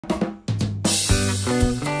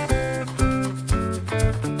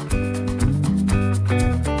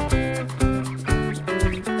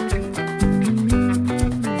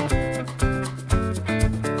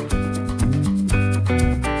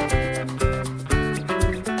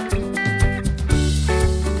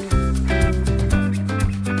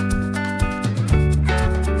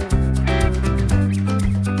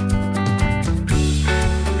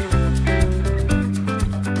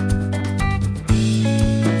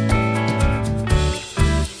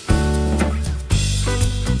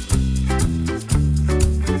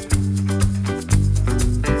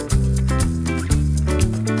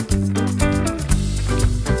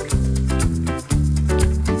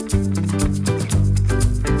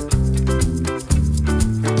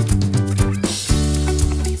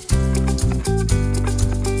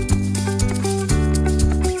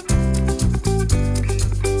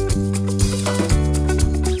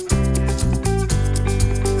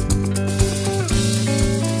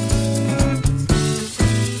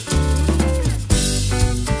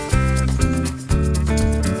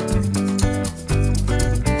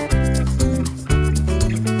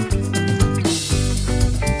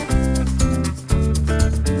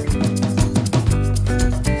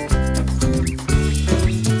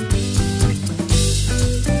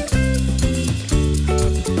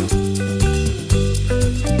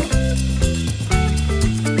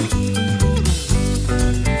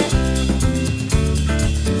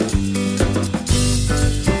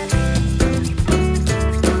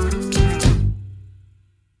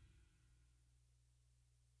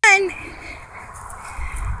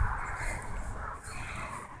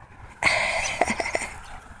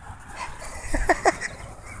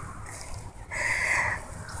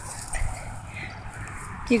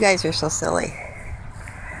You guys are so silly.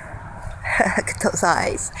 Look at those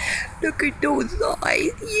eyes. Look at those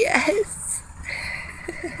eyes. Yes.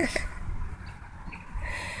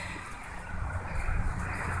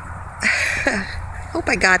 Hope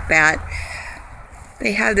I got that.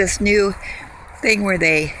 They have this new thing where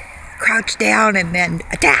they crouch down and then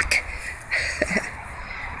attack.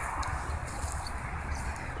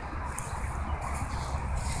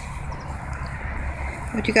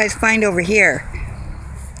 What'd you guys find over here?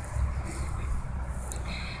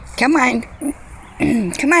 Come on.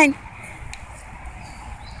 Come on.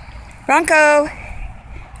 Bronco.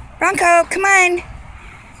 Bronco, come on.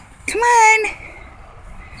 Come on.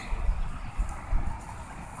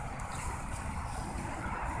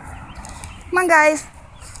 Come on, guys.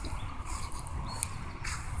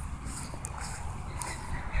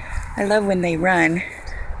 I love when they run.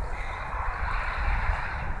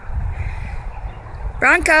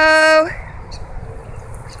 Bronco!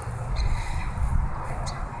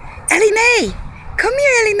 Ellie Mae! Come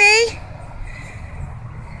here, Ellie Mae!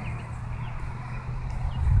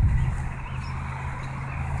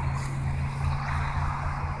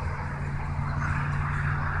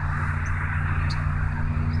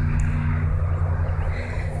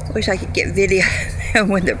 I wish I could get video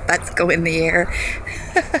when their butts go in the air.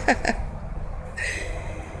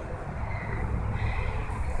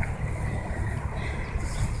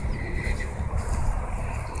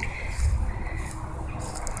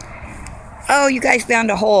 Oh, you guys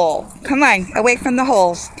found a hole. Come on, away from the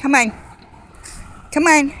holes. Come on. Come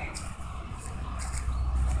on.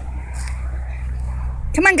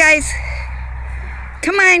 Come on, guys.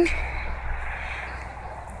 Come on.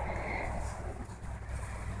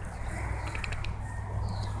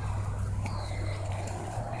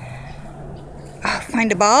 Oh,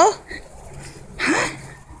 find a ball? Huh?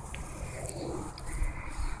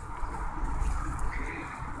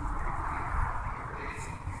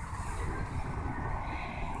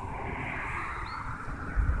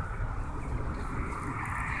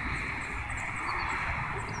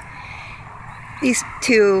 These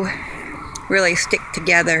two really stick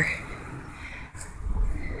together.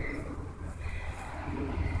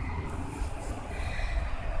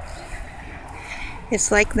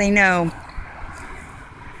 It's like they know.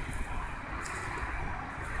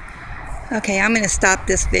 Okay, I'm going to stop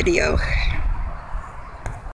this video.